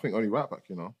think only right back,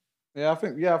 you know. Yeah, I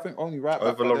think only right back.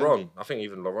 Over but then Laurent. I think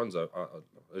even Lorenzo.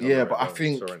 Yeah, but I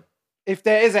think- if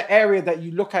there is an area that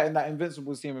you look at in that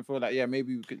Invincibles team and feel like, yeah,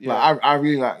 maybe we could. Yeah, Like I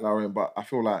really like Lauren, but I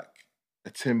feel like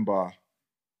a Timber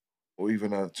or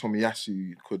even a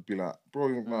Tomiyasu could be like, bro,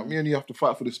 like, me and you have to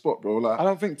fight for the spot, bro. Like, I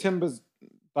don't think Timber's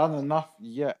done enough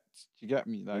yet. Do you get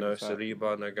me? Like, No it's like-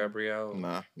 Saliba, no Gabriel,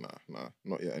 nah,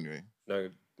 not yet. Anyway, no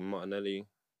Martinelli.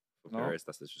 For No. Perez,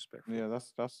 that's disrespectful. Yeah,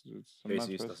 that's it's a mad Jesus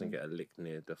question. doesn't get a lick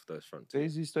near those front two.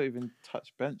 Jesus don't even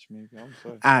touch bench. Maybe I'm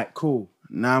sorry. Alright, cool.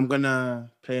 Now I'm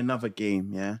gonna play another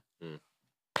game, yeah? Mm.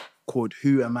 Called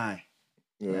Who Am I?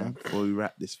 yeah. Before we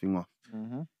wrap this thing off.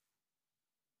 Mm-hmm.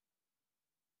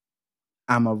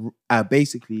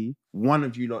 Basically, one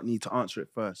of you lot need to answer it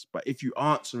first. But if you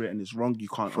answer it and it's wrong, you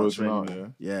can't Frozen answer out,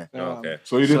 anymore. Yeah. Oh, okay.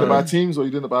 So you doing So- it by teams or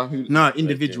you doing it by who? No,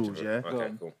 individuals, yeah.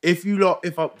 Okay, cool. If you lot,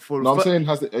 if I for No, I'm fir- saying,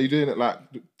 are you doing it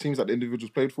like the teams that the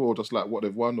individuals played for, or just like what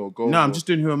they've won or goals? no, I'm or- just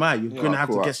doing Who Am I? You're Yeah. gonna have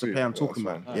Cool, to I guess the see. player I'm Yeah, talking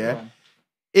that's about. fine. Yeah.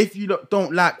 If you lot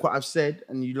don't like what I've said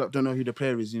and you lot don't know who the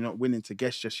player is, you're not willing to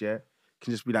guess just yet.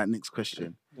 Can just be like next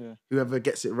question. Yeah. Whoever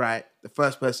gets it right, the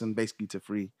first person basically to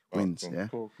 3 Oh, wins. cool. Yeah.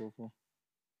 Cool.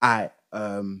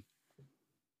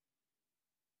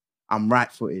 I'm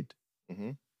right-footed.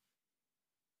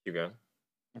 Keep going.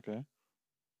 Okay.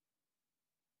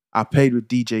 I played with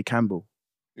DJ Campbell.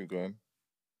 Keep going.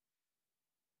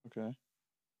 Okay.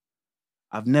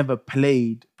 I've never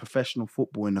played professional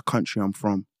football in the country I'm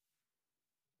from.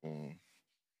 Okay.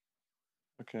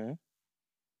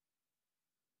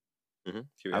 Keep going.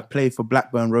 I've played for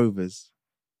Blackburn Rovers.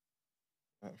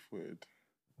 That's weird.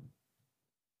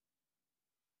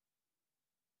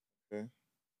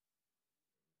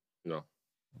 No.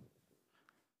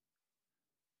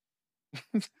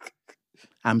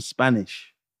 I'm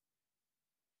Spanish.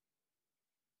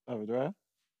 Oh, do I?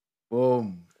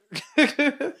 Boom.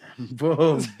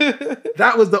 Boom.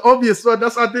 That was the obvious one.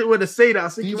 That's why I didn't want to say that. I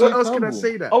was thinking, DJ what else can I Campbell.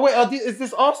 say that? Oh wait, is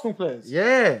this Arsenal players?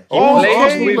 Yeah. Oh, played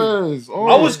Arsenal with- players. Oh.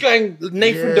 I was going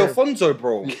Nathan Yeah. Delfonso,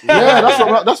 bro.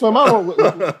 Yeah, that's my man.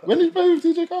 When did you play with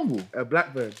DJ Campbell?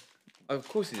 Blackburn. Of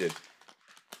course he did.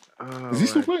 Is he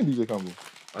still playing DJ Campbell?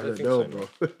 I don't think know, so, bro.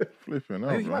 Flipping Oh,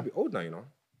 out, he might man. be old now, you know.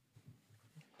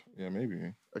 Yeah,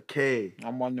 maybe. Okay.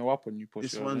 I'm 1-0 up on you, push.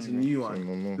 This one's a new I one.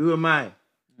 don't know. Who am I?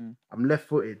 Mm. I'm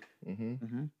left-footed.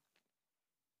 Mm-hmm.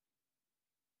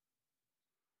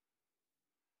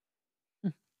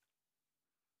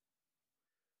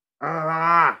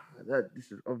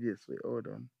 This is obvious. Wait, hold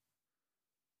on.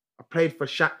 I played for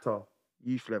Shakhtar,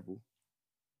 youth level.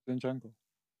 Zinchenko.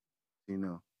 You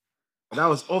know. That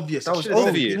was obvious. That was I should've said-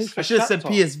 obvious. I should have said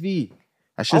PSV.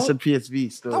 I should have said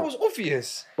PSV still. That was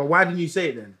obvious. But why didn't you say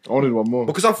it then? I wanted one more.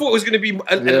 Because I thought it was going to be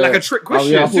Yeah. like a trick Oh, yeah,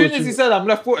 question. I As soon thought as he you- said I'm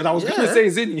left footed, I was Yeah. going to say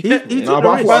Zinni. He Nah, took the but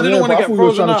I risk. thought, I didn't wanna get he was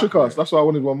frozen trying to up. trick us. That's why I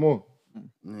wanted one more.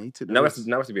 Yeah, he took the Now risk.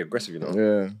 we have to be aggressive, you know.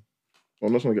 Yeah.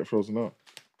 I'm not trying to get frozen out.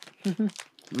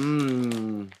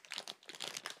 Hmm.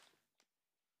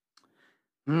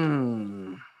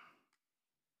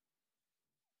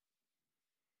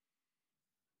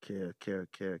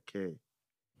 Okay.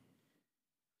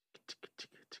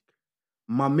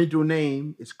 My middle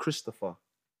name is Christopher.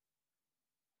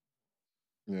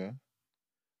 Yeah.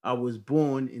 I was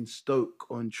born in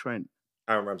Stoke-on-Trent.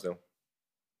 Aaron Ramsdale.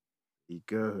 There you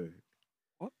go.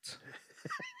 What?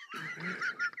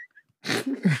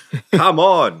 Come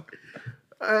on.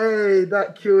 Hey,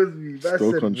 that kills me. That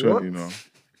Stoke said, on Trent, what? you know.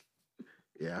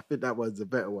 Yeah, I think that was a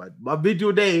better one. My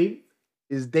middle name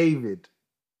is David.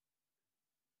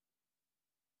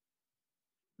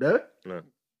 No? No.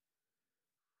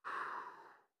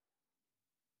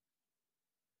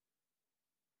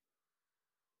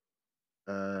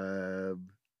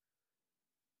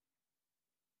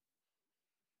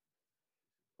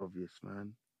 Obvious,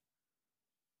 man.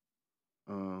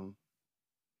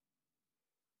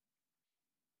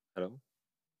 Hello.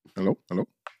 Hello?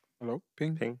 Hello?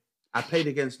 Ping. Ping. I played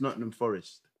against Nottingham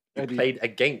Forest. You Eddie. played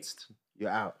against. You're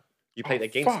out. You played Oh,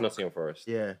 against fuck. Nottingham Forest.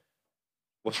 Yeah.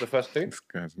 What's the first two? This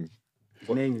guy's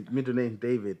Middle name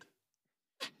David.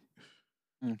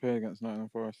 Play against Nottingham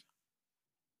Forest.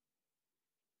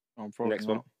 I'm frozen Next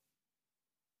one.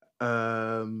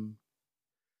 out.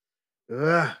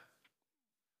 Ugh.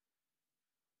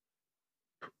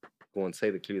 Go on, say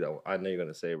the clue that I know you're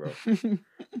gonna say, bro. I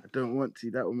don't want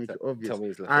to. That will make it obvious. Tell me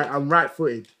his left. I'm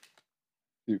right-footed.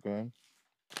 Keep going.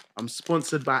 I'm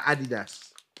sponsored by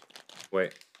Adidas.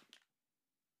 Wait.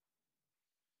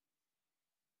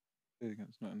 Play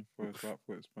against Nottingham Forest. Right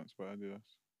foot sponsored by Adidas.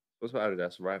 What's about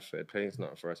Adidas? Right foot. Playing against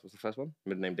Nottingham Forest. What's the first one?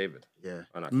 Middle name David. Yeah.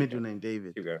 Oh, no, keep Middle going. name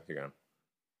David. Keep going. Keep going.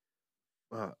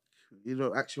 Fuck. You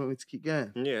don't actually want me to keep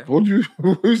going? Yeah. What do you?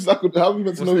 Who's that? How are you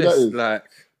meant to What's know who this? that is? Like,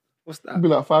 what's that? It'd be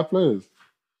like 5 players.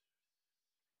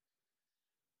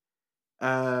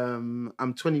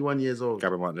 I'm 21 years old.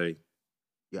 Gabriel Martinelli.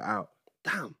 You're out.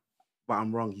 Damn. But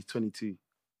I'm wrong. He's 22.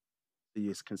 So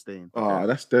you can stay in. Oh,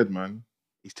 that's dead, man.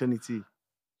 He's 22.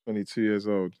 22 years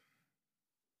old.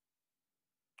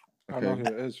 I know who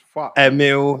Okay. it is. Fuck.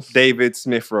 Emil David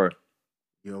Smith Rowe.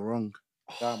 You're wrong.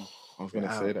 Damn. I was gonna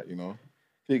Wow. say that, you know.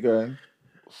 Keep going.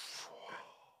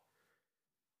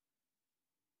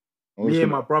 I'm Me just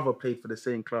and gonna- my brother played for the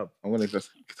same club. I'm gonna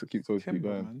just keep told keep Timber,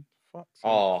 going. man. Fuck.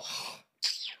 Oh.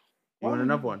 You want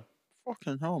another one?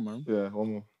 Fucking hell, man. Yeah,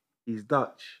 one more. He's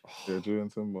Dutch. Yeah, Julian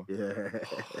Timber. Yeah.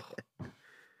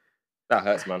 That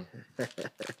hurts, man.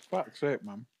 Fuck's sake,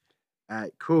 man.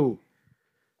 Alright, cool.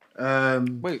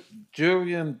 Wait,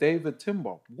 Julian David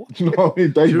Timber. What? No, I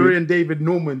mean David. Julian David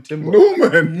Norman Timber.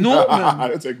 Norman. Norman.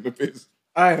 I'm taking the piss.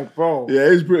 Hey, bro.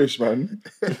 Yeah, he's British, man.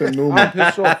 Norman. I'm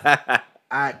pissed off.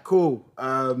 Alright, cool.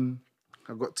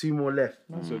 I've got 2 more left.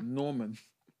 That's a Norman.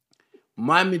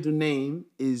 My middle name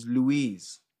is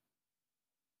Louise.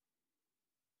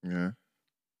 Yeah.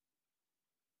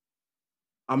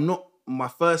 My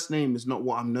first name is not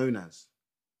what I'm known as.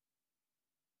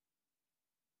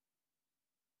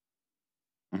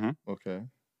 Okay.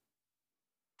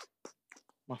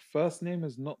 My first name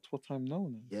is not what I'm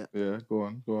known as. Yeah. Yeah, go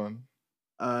on, go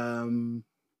on.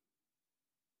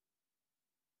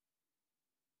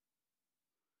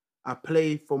 I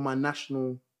play for my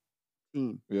national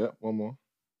team. Yeah, one more.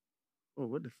 Oh,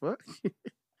 what the fuck?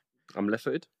 I'm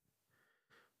left-footed.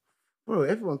 Bro,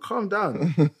 everyone calm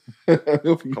down.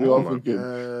 You're thinking, Come on, I'm man.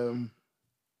 thinking.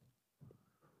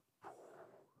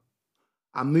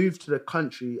 I moved to the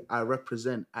country I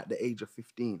represent at the age of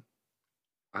 15.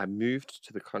 I moved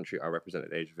to the country I represent at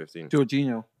the age of 15.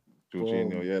 Jorginho.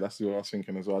 Jorginho, yeah, that's what I was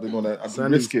thinking as well. I didn't want to. I didn't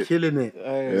Sonny's risk it. killing it.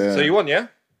 Yeah. So you won, yeah?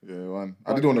 Yeah, one.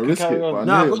 I didn't want to risk Carry it. on. But I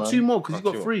No, I knew it, got man. 2 more because you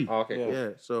Oh, got two. 3. Oh, okay, Yeah. cool. Yeah,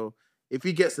 so if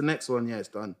he gets the next one, yeah, it's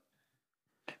done.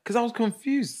 Because I was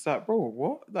confused. It's like, bro,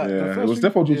 what? Like, the Yeah, it first was thing-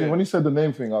 definitely Jorginho. yeah. When he said the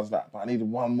name thing, I was like, but I needed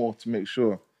one more to make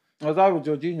sure. It was either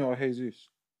Jorginho or Jesus.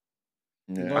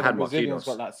 Yeah. You know, I had the Brazilians Marquinhos.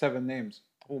 got like 7 names.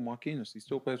 Oh, Marquinhos. He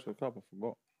still plays for the club. I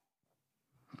forgot.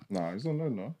 Nah, he's not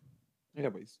known, no. Yeah,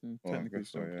 but he's I technically guess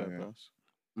so, still yeah, played yeah. for us.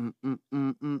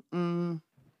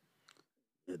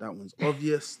 Yeah, that one's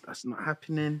obvious. That's not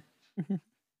happening.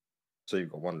 So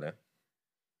you've got 1 there.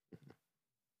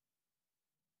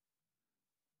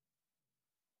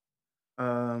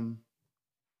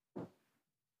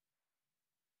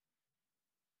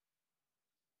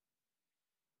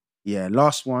 Yeah,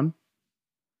 last one.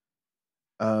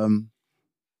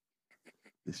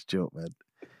 This joke, man.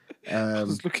 I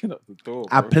was looking at the door.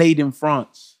 I bro. played in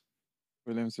France.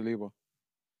 William Saliba.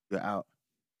 You're out.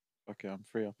 Okay, I'm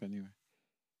free up anyway.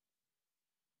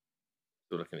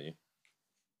 Still looking at you.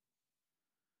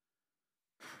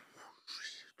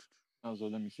 Oh, so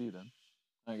let me see then.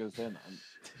 I ain't gonna say nothing.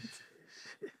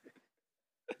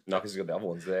 No, because you've got the other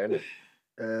ones there,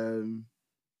 innit?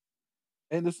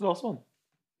 Ain't this the last one?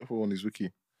 Everyone on his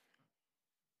wiki.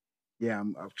 Yeah,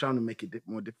 I'm trying to make it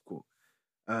more difficult.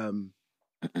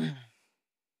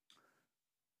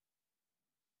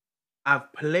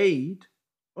 I've played.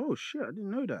 Oh shit! I didn't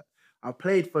know that. I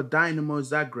played for Dynamo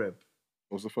Zagreb.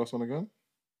 What was the first one again?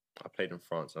 I played in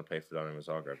France and I played for Dynamo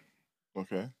Zagreb.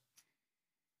 Okay.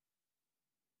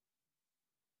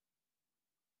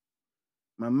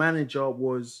 My manager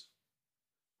was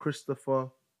Christopher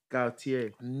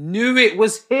Gaultier. I knew it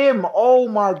was him. Oh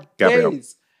my Gabriel.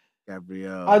 days.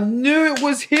 Gabriel. I knew it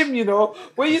was him, you know.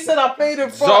 When you said I played in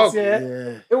France, Zog. yeah,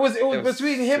 yeah. it was It was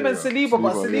between him and Saliba. Saliba,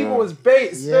 but Saliba, Saliba yeah. was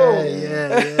bait still.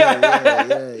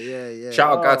 Yeah.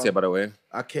 Shout out Gatia, by the way.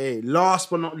 Okay, last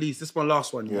but not least, this one,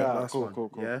 last one. Yeah, Yeah, last cool, one.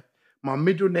 cool. Yeah. My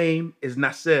middle name is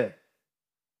Nasser.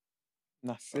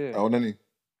 That's it. Oh, Nenny.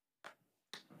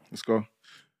 Let's go.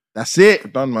 That's it.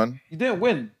 We're done, man. You didn't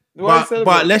win.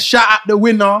 But let's shout out the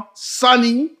winner,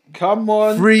 Sonny. Come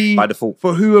on. 3 By default.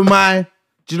 for Who Am I?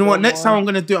 Do you know what? Next time I'm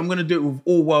gonna do it with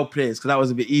all world players because that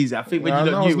was a bit easy. I think when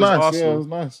you look, it was Arsenal. Yeah, it was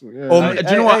nice. Yeah.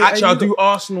 Do you know what? Actually, I'll do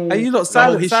Arsenal. Are you lot the whole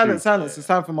silent? history. It's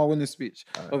time for my winning speech.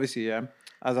 Obviously, yeah.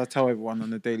 As I tell everyone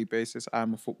on a daily basis, I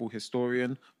am a football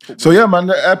historian. So yeah, man,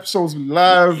 the episode's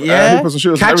live. Yeah, Hoopers and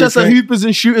Shooters, catch us at everything. Hoopers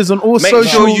and Shooters on all Make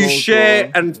social. sure you share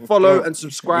and follow and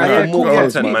subscribe Yeah, for more cool.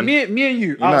 content, man. Me and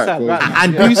you outside cool. right now.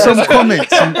 And do some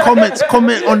comments.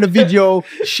 Comment on the video,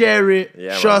 share it,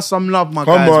 Yeah, show man. us some love, my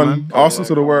Come guys, on, man. Arsenal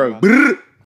to the world. Brrr.